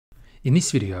In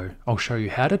this video, I'll show you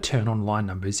how to turn on line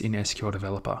numbers in SQL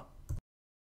Developer.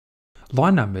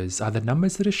 Line numbers are the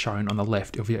numbers that are shown on the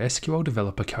left of your SQL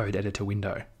Developer code editor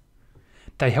window.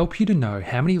 They help you to know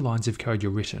how many lines of code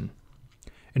you've written.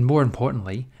 And more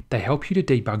importantly, they help you to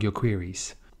debug your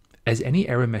queries, as any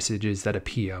error messages that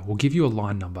appear will give you a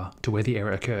line number to where the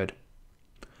error occurred.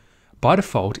 By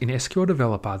default, in SQL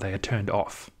Developer they are turned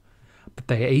off, but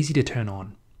they are easy to turn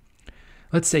on.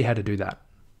 Let's see how to do that.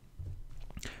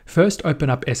 First, open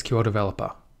up SQL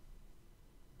Developer.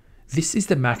 This is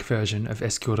the Mac version of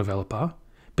SQL Developer,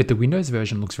 but the Windows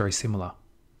version looks very similar.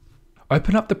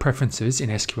 Open up the preferences in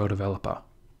SQL Developer.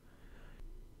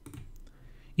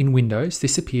 In Windows,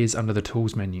 this appears under the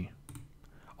Tools menu.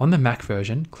 On the Mac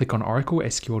version, click on Oracle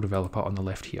SQL Developer on the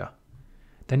left here.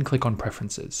 Then click on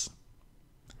Preferences.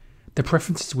 The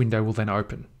Preferences window will then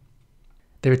open.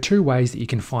 There are two ways that you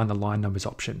can find the line numbers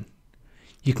option.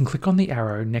 You can click on the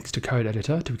arrow next to Code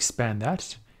Editor to expand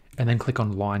that, and then click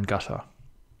on Line Gutter.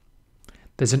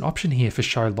 There's an option here for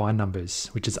Show Line Numbers,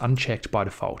 which is unchecked by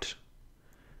default.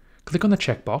 Click on the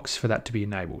checkbox for that to be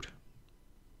enabled.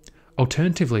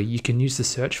 Alternatively, you can use the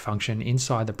search function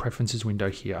inside the Preferences window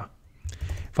here.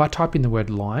 If I type in the word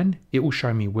line, it will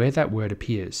show me where that word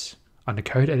appears, under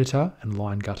Code Editor and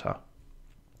Line Gutter.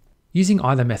 Using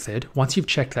either method, once you've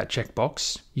checked that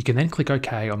checkbox, you can then click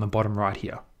OK on the bottom right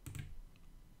here.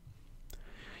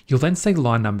 You'll then see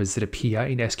line numbers that appear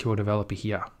in SQL Developer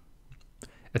here.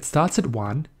 It starts at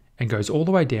 1 and goes all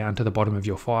the way down to the bottom of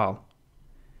your file.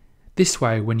 This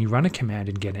way, when you run a command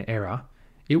and get an error,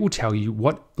 it will tell you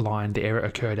what line the error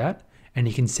occurred at, and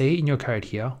you can see in your code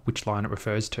here which line it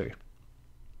refers to.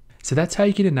 So that's how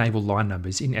you can enable line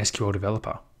numbers in SQL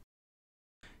Developer.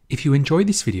 If you enjoyed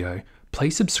this video,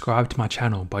 please subscribe to my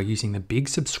channel by using the big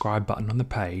subscribe button on the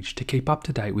page to keep up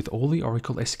to date with all the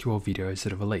Oracle SQL videos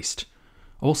that are released.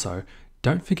 Also,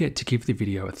 don't forget to give the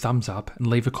video a thumbs up and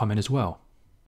leave a comment as well.